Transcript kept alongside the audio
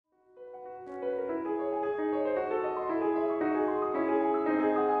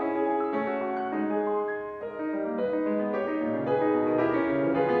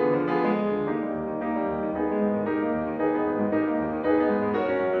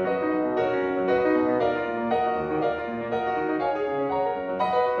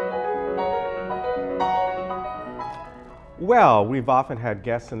Well, we've often had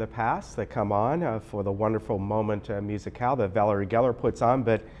guests in the past that come on for the wonderful Moment Musicale that Valerie Geller puts on,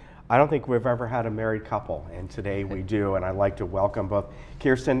 but I don't think we've ever had a married couple, and today we do, and I'd like to welcome both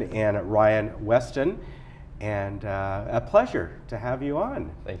Kirstin and Ryan Weston, and a pleasure to have you on.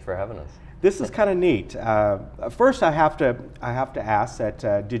 Thank you for having us. This is kind of neat. First, I have to ask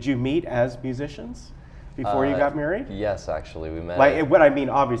that did you meet as musicians before you got married? Yes, actually, we met. Like, what I mean,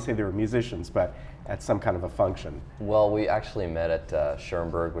 obviously they were musicians, but at some kind of a function. Well, we actually met at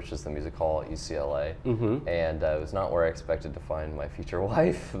Schoenberg, which is the music hall at UCLA, and it was not where I expected to find my future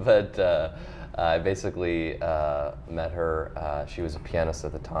wife, but I basically met her. She was a pianist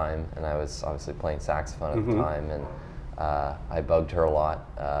at the time, and I was obviously playing saxophone at the time, and I bugged her a lot,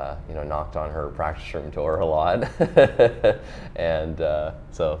 knocked on her practice room door a lot, and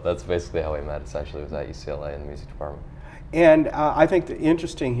so that's basically how we met. Essentially, it was at UCLA in the music department. And I think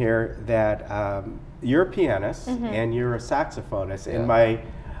interesting here that you're a pianist and you're a saxophonist. Yeah.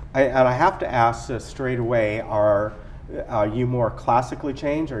 And I have to ask straight away: Are you more classically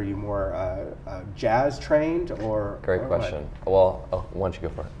trained? Or are you more jazz trained? Or great question. Well, why don't you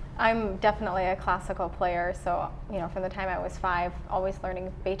go for it? I'm definitely a classical player. So from the time I was 5, always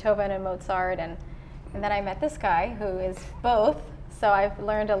learning Beethoven and Mozart, and then I met this guy who is both. So I've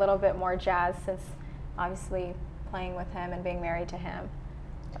learned a little bit more jazz since obviously playing with him and being married to him.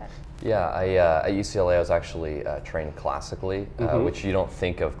 But. Yeah, at UCLA I was actually trained classically, which you don't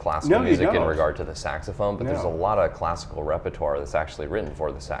think of classical music in regard to the saxophone, but there's a lot of classical repertoire that's actually written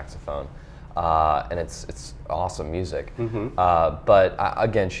for the saxophone, and it's awesome music. But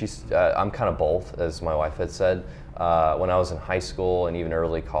again, I'm kind of both, as my wife had said. When I was in high school and even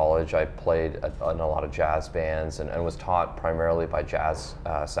early college, I played in a lot of jazz bands and was taught primarily by jazz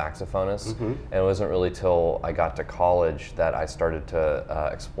saxophonists. And it wasn't really till I got to college that I started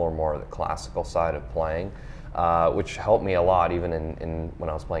to explore more of the classical side of playing, which helped me a lot even in when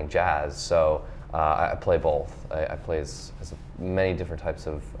I was playing jazz. So I play both. I play as many different types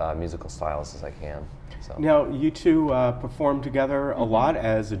of musical styles as I can. So. Now, you two perform together a lot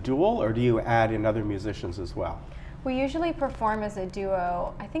as a duo, or do you add in other musicians as well? We usually perform as a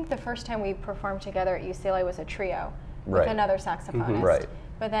duo. I think the first time we performed together at UCLA was a trio with another saxophonist.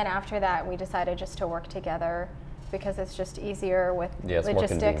 But then after that, we decided just to work together because it's just easier with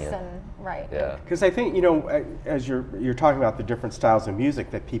logistics and Because I think as you're talking about the different styles of music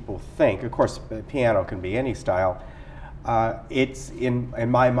that people think. Of course, piano can be any style. It's in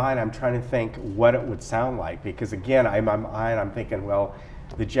my mind. I'm trying to think what it would sound like because again, in my mind, I'm thinking, well,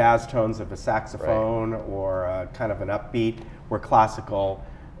 the jazz tones of a saxophone or kind of an upbeat, where classical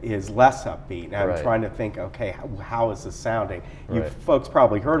is less upbeat. And I'm trying to think, okay, how is this sounding? You folks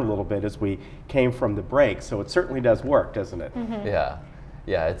probably heard a little bit as we came from the break, so it certainly does work, doesn't it? Yeah.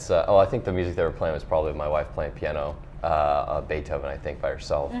 It's I think the music they were playing was probably my wife playing piano, Beethoven, I think, by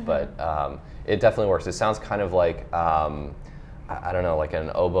herself. But it definitely works. It sounds kind of like I don't know, like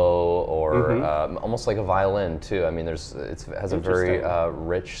an oboe or almost like a violin too. I mean, it has a very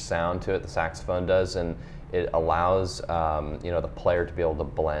rich sound to it. The saxophone does, and it allows the player to be able to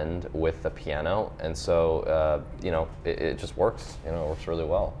blend with the piano, and so it just works. It works really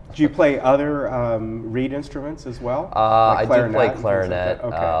well. Do you play other reed instruments as well? Like I do play clarinet,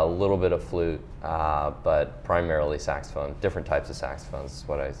 a little bit of flute, but primarily saxophone. Different types of saxophones is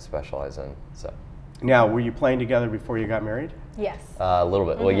what I specialize in. So. Now, were you playing together before you got married? Yes. A little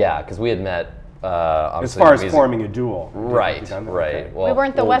bit. Well, yeah, because we had met. As far as forming a duo. Right. Well, we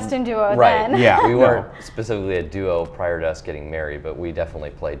weren't the Weston Duo then. Yeah, we weren't specifically a duo prior to us getting married, but we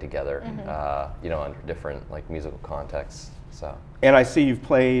definitely played together, under different musical contexts. So. And I see you've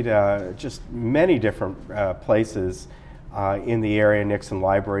played just many different places in the area, Nixon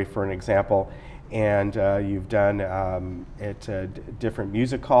Library, for an example, and you've done at different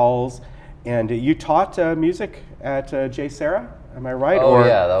music halls. And you taught music at J. Sarah, am I right? Oh,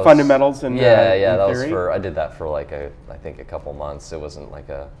 yeah, that was fundamentals in that theory? was I did that for I think a couple months. It wasn't like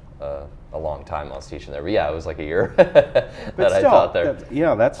a long time I was teaching there, but yeah, it was like a year that I taught there.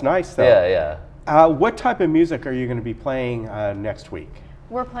 That's nice though. Yeah. What type of music are you going to be playing next week?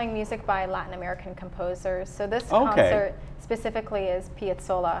 We're playing music by Latin American composers. So this concert specifically is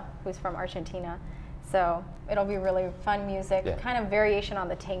Piazzolla, who's from Argentina. So it'll be really fun music, kind of variation on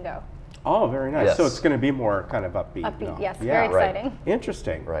the tango. Oh, very nice. Yes. So it's going to be more kind of upbeat. Upbeat, yes. Very exciting.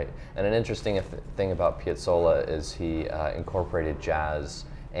 Interesting. Right. And an interesting thing about Piazzolla is he incorporated jazz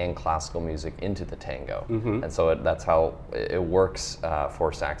and classical music into the tango. And so that's how it works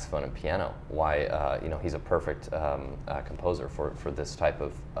for saxophone and piano. Why, he's a perfect composer for this type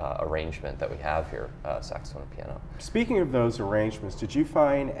of arrangement that we have here, saxophone and piano. Speaking of those arrangements, did you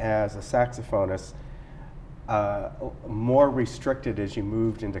find as a saxophonist more restricted as you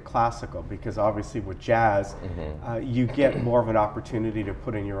moved into classical, because obviously with jazz, you get more of an opportunity to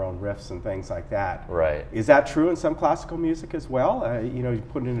put in your own riffs and things like that. Right. Is that true in some classical music as well? You know, you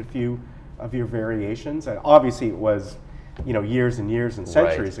put in a few of your variations, and obviously it was, you know, years and years and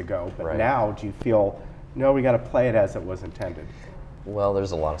centuries ago, but now do you feel, no, we got to play it as it was intended? Well,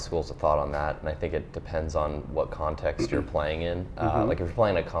 there's a lot of schools of thought on that, and I think it depends on what context you're playing in. Like if you're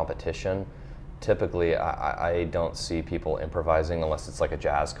playing a competition, typically I don't see people improvising unless it's like a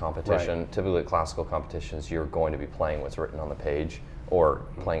jazz competition. Right. Typically at classical competitions, you're going to be playing what's written on the page or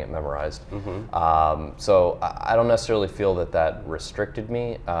playing it memorized. So I don't necessarily feel that that restricted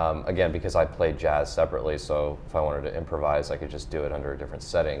me, again, because I played jazz separately, so if I wanted to improvise, I could just do it under a different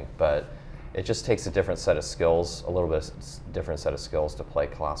setting. But it just takes a different set of skills, a little bit different set of skills to play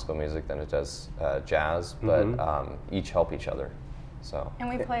classical music than it does jazz, but each help each other. So. And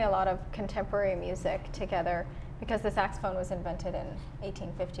we play a lot of contemporary music together because the saxophone was invented in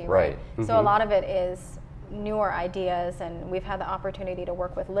 1850, right? So a lot of it is newer ideas, and we've had the opportunity to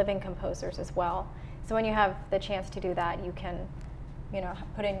work with living composers as well. So when you have the chance to do that, you can, you know,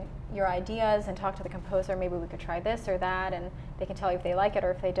 put in your ideas and talk to the composer, maybe we could try this or that, and they can tell you if they like it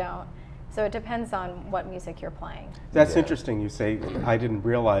or if they don't. So it depends on what music you're playing. That's interesting. You say, I didn't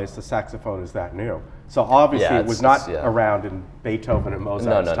realize the saxophone is that new. So obviously it was not around in Beethoven and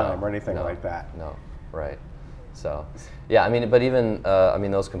Mozart's time or anything like that. No, right. So, yeah, I mean, but even, I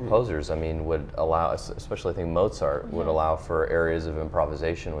mean, those composers, I mean, would allow, especially I think Mozart would allow for areas of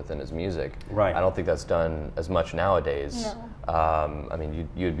improvisation within his music. Right. I don't think that's done as much nowadays. No. I mean,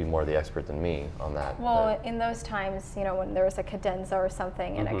 you'd be more the expert than me on that. Well, in those times, you know, when there was a cadenza or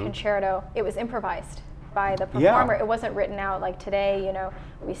something in a concerto, it was improvised by the performer. It wasn't written out like today, you know,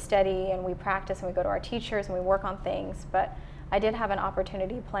 we study and we practice and we go to our teachers and we work on things. But I did have an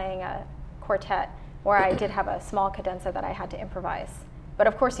opportunity playing a quartet where I did have a small cadenza that I had to improvise. But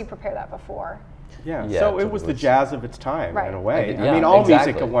of course you prepare that before. Yeah, so it was the jazz of its time in a way. Yeah, I mean, all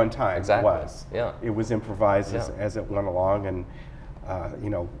music at one time was. Yeah. It was improvised as it went along, and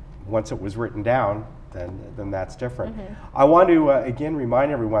you know, once it was written down, then that's different. I want to again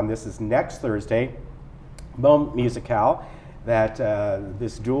remind everyone, this is next Thursday, Moment Musicale, that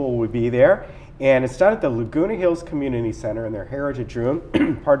this duel will be there. And it's done at the Laguna Hills Community Center in their Heritage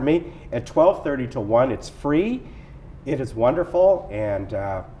Room, pardon me, at 12:30 to 1. It's free, it is wonderful, and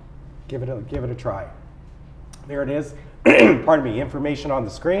give it a try. There it is, pardon me, information on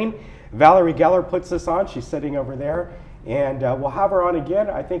the screen. Valerie Geller puts this on, she's sitting over there, and we'll have her on again,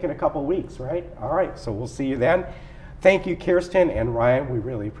 I think in a couple weeks, right? All right, so we'll see you then. Thank you, Kirstin and Ryan, we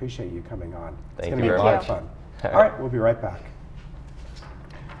really appreciate you coming on. It's going to be a lot of fun. All right, we'll be right back.